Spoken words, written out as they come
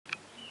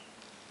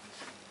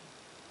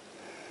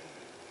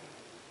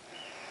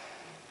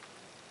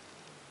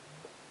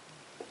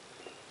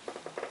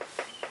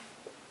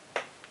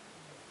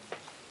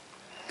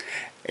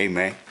Hey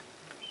man,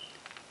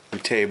 let me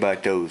tell you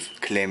about those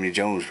Calamity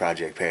Jones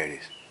Project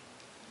parodies.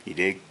 You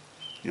dig?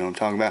 You know what I'm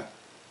talking about?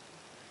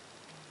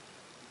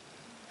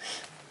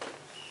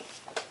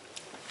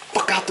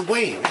 Fuck out the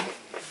way, man.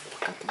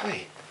 Fuck out the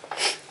way.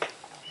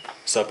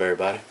 What's up,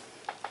 everybody?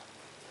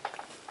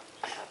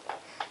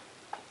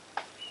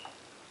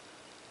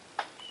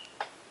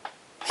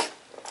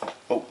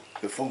 Oh,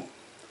 good phone.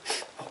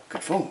 Oh,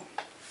 good phone.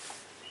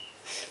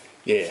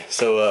 Yeah,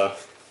 so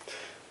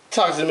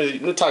talk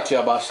to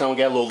y'all about something.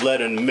 Got a little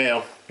letter in the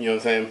mail, you know what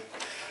I'm saying?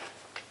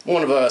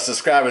 One of our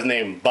subscribers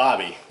named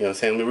Bobby, you know what I'm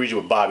saying? Let me read you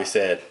what Bobby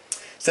said.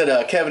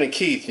 Said, Kevin and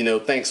Keith, you know,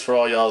 thanks for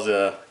all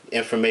y'all's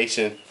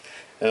information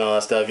and all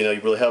that stuff. You know,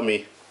 you really helped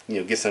me, you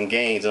know, get some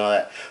gains and all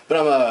that. But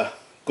I'm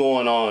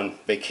going on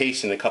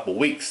vacation in a couple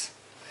weeks,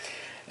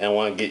 and I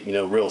want to get, you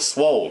know, real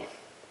swole.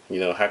 You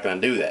know, how can I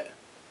do that?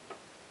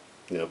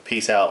 You know,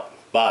 peace out,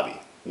 Bobby.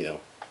 You know,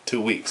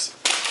 2 weeks.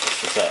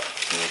 That's what's up.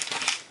 You know?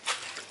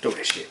 Throw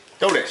that shit.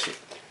 Throw that shit.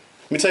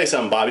 Let me tell you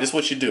something, Bobby. This is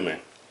what you do, man.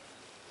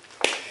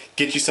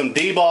 Get you some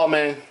D-ball,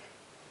 man,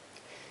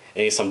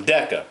 and some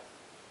Deca.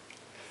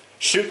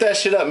 Shoot that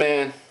shit up,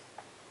 man.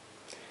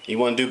 You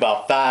want to do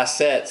about 5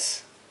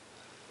 sets,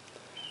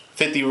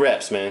 50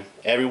 reps, man.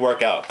 Every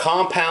workout.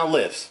 Compound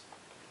lifts.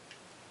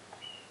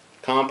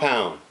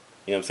 Compound.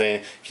 You know what I'm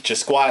saying? Get your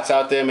squats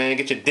out there, man.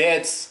 Get your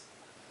deads.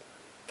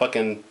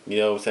 Fucking, you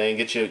know what I'm saying?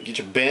 Get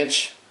your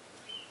bench.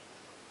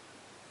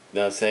 You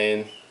know what I'm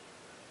saying?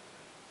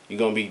 You're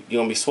gonna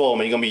be swole,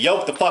 man. You're gonna be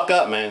yoked the fuck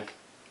up, man.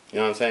 You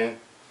know what I'm saying?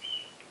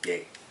 Yeah.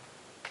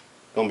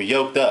 Gonna be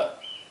yoked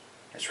up.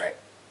 That's right.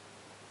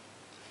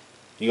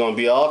 You're gonna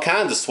be all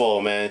kinds of swole,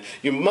 man.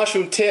 Your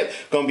mushroom tip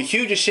gonna be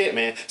huge as shit,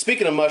 man.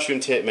 Speaking of mushroom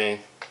tip,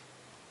 man.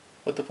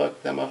 What the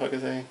fuck that motherfucker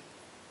saying?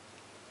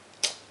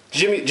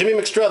 Jimmy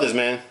McStruthers,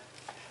 man.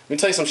 Let me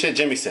tell you some shit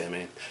Jimmy said,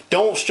 man.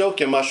 Don't stroke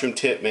your mushroom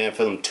tip, man,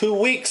 for them 2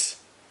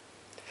 weeks.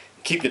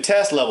 Keep your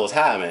test levels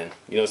high, man.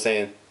 You know what I'm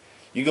saying?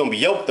 You're gonna be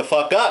yoked the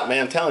fuck up,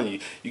 man. I'm telling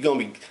you. You're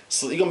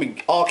gonna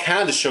be all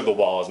kinds of sugar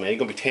balls, man. You're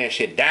gonna be tearing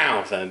shit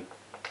down, son.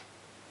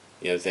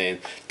 You know what I'm saying?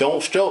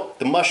 Don't stroke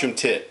the mushroom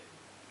tip.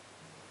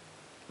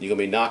 You're gonna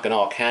be knocking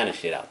all kind of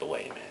shit out the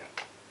way, man.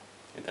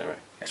 Ain't that right?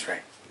 That's right.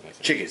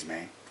 Chickens,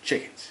 man.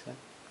 Chickens.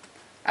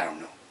 I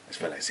don't know.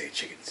 That's what I say,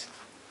 chickens.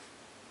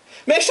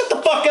 Man, shut the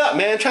fuck up,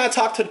 man. I'm trying to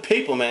talk to the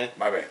people, man.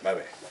 My bad, my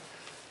bad.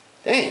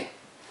 Damn.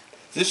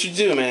 This you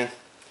do, man.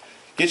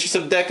 Get you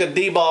some Deca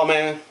D-ball,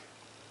 man.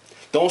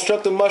 Don't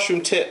stroke the mushroom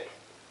tip.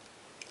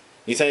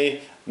 You say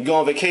you go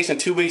on vacation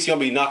 2 weeks, you're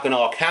gonna be knocking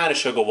all kind of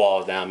sugar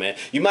walls down, man.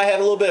 You might have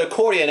a little bit of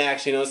accordion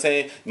action, you know what I'm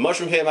saying?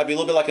 Mushroom head might be a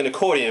little bit like an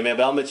accordion, man,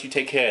 but I'll let you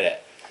take care of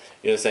that.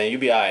 You know what I'm saying?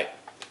 You'll be alright.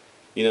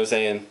 You know what I'm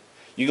saying?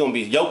 You're gonna be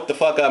yoked the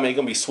fuck up, man. You're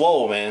gonna be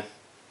swole, man.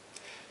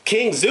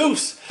 King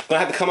Zeus gonna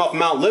have to come off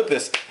Mount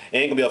Olympus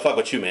and ain't gonna be able to fuck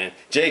with you, man.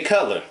 Jay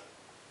Cutler.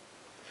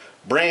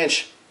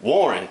 Branch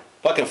Warren.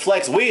 Fucking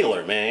Flex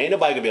Wheeler, man. Ain't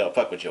nobody gonna be able to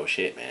fuck with your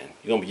shit, man.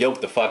 You're gonna be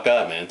yoked the fuck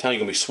up, man. I'm telling you,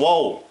 you're gonna be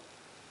swole.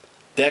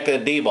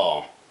 Deca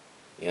D-ball.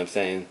 You know what I'm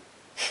saying?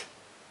 It's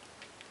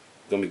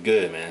gonna be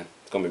good, man.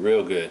 It's gonna be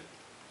real good.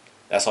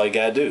 That's all you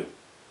gotta do. You know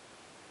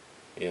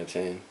what I'm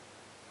saying?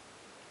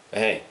 But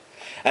hey,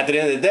 at the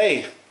end of the day,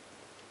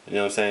 you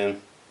know what I'm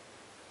saying?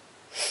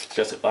 It's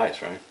just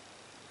advice, right?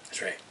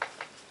 That's right.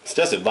 It's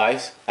just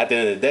advice. At the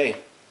end of the day,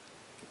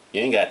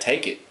 you ain't gotta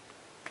take it.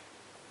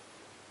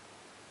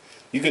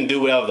 You can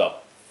do whatever the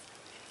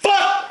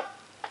fuck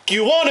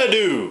you wanna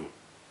do.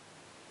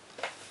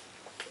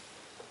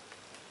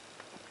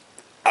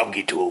 I'll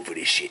get too old for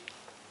this shit.